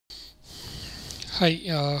Hi,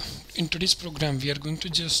 in today's program we are going to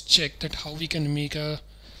just check that how we can make a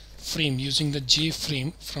frame using the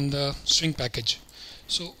JFrame from the swing package.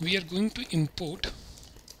 So we are going to import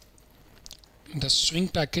the swing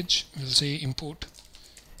package. We'll say import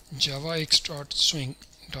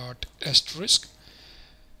javax.swing.JFrame.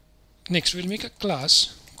 Next we'll make a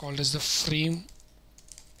class called as the frame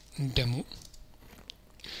demo.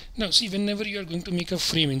 Now see, whenever you are going to make a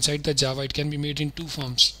frame inside the Java, it can be made in two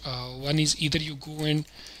forms. One is either you go and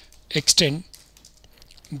extend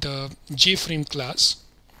the JFrame class,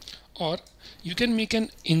 or you can make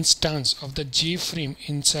an instance of the JFrame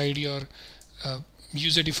inside your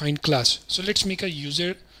user defined class. So let's make a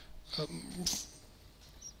user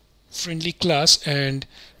friendly class, and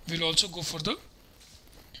we'll also go for the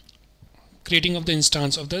creating of the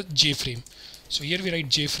instance of the JFrame. So here we write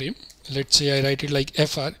JFrame. Let's say I write it like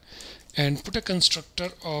fr and put a constructor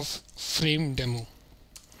of frame demo.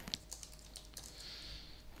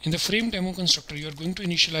 In the frame demo constructor, you are going to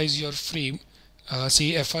initialize your frame.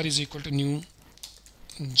 Say fr is equal to new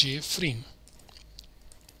JFrame.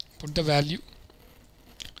 Put the value.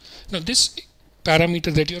 Now this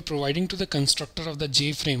parameter that you are providing to the constructor of the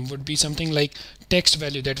JFrame would be something like text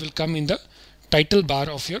value that will come in the title bar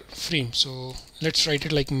of your frame. So let's write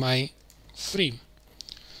it like my frame.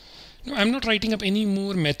 Now I'm not writing up any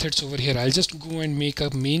more methods over here. I'll just go and make a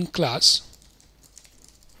main class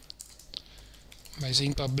by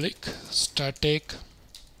saying public static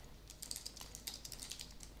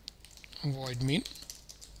void main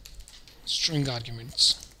string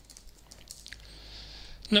arguments.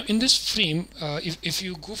 Now in this frame, if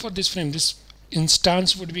you go for this frame, this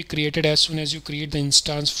instance would be created as soon as you create the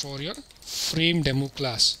instance for your frame demo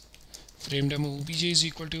class. Frame demo obj is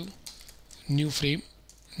equal to new frame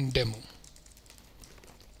demo.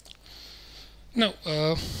 Now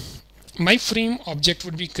my frame object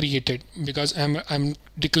would be created because I'm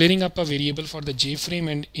declaring up a variable for the JFrame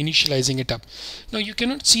and initializing it up. Now you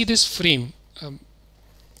cannot see this frame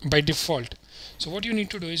by default. So what you need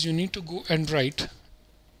to do is you need to go and write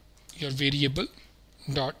your variable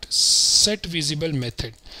dot set visible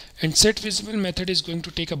method, and set visible method is going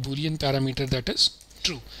to take a boolean parameter that is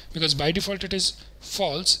true, because by default it is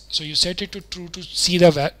false, so you set it to true to see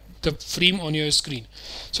the frame on your screen.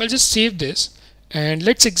 So I'll just save this and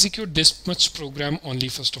let's execute this much program only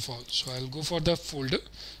first of all. So I'll go for the folder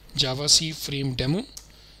javac frame demo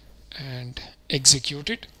and execute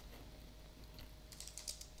it.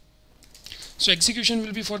 So execution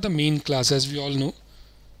will be for the main class, as we all know.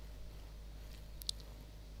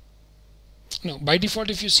 Now by default,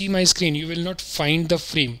 if you see my screen, you will not find the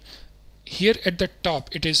frame. Here at the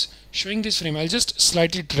top it is showing this frame. I'll just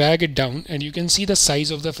slightly drag it down and you can see the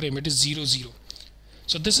size of the frame. It is 0, 0.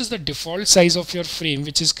 So this is the default size of your frame,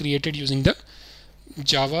 which is created using the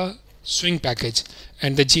Java swing package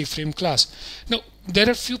and the JFrame class. Now there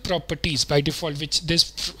are few properties by default which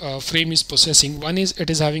this frame is possessing. One is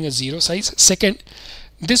it is having a 0 size. Second,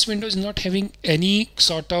 this window is not having any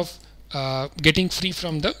sort of getting free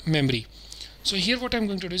from the memory. So here what I'm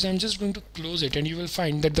going to do is I'm just going to close it, and you will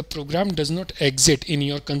find that the program does not exit in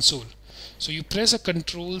your console. So you press a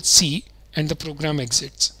Control C and the program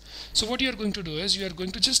exits. So what you are going to do is you are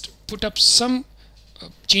going to just put up some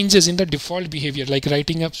changes in the default behavior, like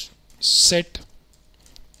writing up set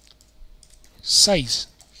size.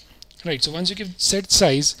 Right, so once you give set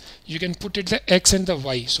size, you can put it the X and the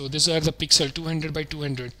Y. So these are the pixel 200 by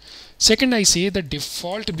 200. Second, I say the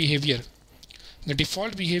default behavior. The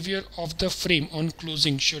default behavior of the frame on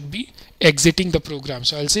closing should be exiting the program.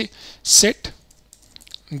 So I'll say set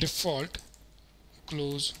default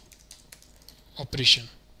close operation.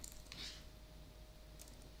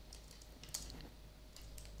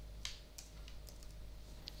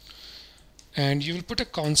 And you will put a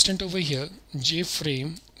constant over here,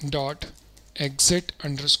 jframe dot exit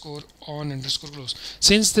underscore on underscore close.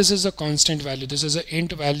 Since this is a constant value, this is an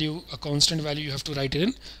int value, a constant value, you have to write it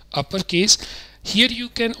in uppercase. Here you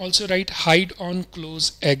can also write hide on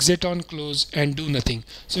close, exit on close, and do nothing.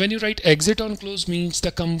 So when you write exit on close, means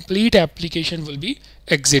the complete application will be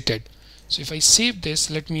exited. So if I save this,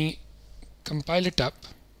 let me compile it up.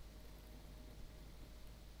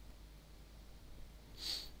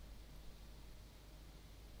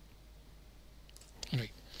 Right.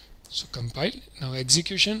 So compile, now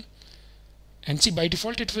execution, and see by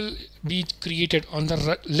default it will be created on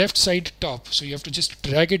the left side top. So you have to just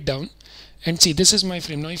drag it down and see this is my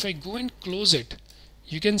frame. Now if I go and close it,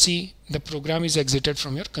 you can see the program is exited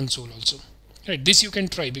from your console also. Right, this you can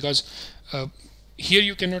try because here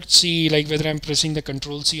you cannot see like whether I'm pressing the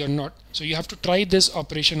Control C or not. So you have to try this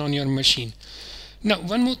operation on your machine. Now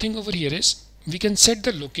one more thing over here is we can set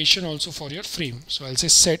the location also for your frame. So I'll say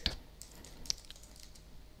set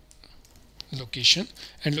location,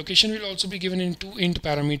 and location will also be given in two int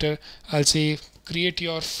parameter. I'll say create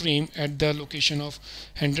your frame at the location of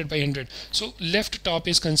 100 by 100. So left top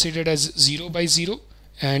is considered as 0 by 0,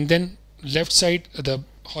 and then left side, the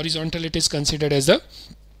horizontal, it is considered as the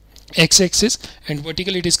x-axis, and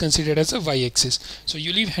vertical it is considered as a y-axis. So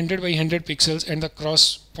you leave 100 by 100 pixels and the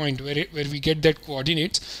cross point where we get that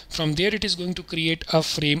coordinates. From there it is going to create a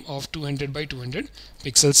frame of 200 by 200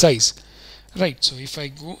 pixel size. Right, so if I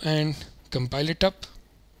go and compile it up,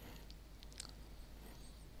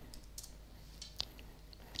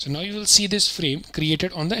 so now you will see this frame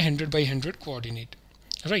created on the 100 by 100 coordinate.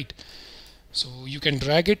 Right, so you can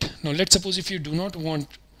drag it. Now let's suppose if you do not want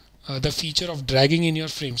the feature of dragging in your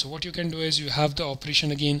frame, so what you can do is you have the operation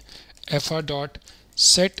again,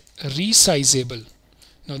 fr.set resizable.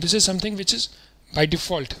 Now this is something which is by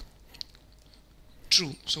default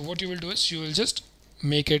true, so what you will do is you will just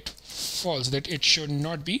make it false, that it should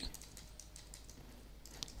not be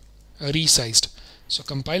resized. So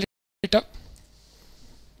compile it up.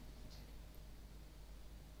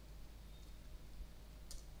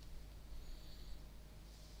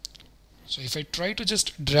 So if I try to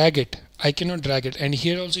just drag it, I cannot drag it, and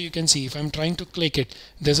here also you can see if I'm trying to click it,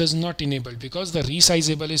 this is not enabled because the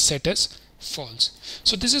resizable is set as false.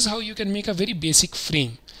 So this is how you can make a very basic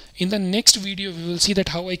frame. In the next video we will see that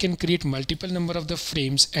how I can create multiple number of the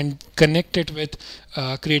frames and connect it with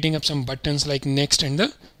creating up some buttons like next and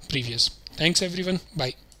the previous. Thanks everyone,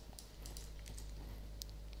 bye.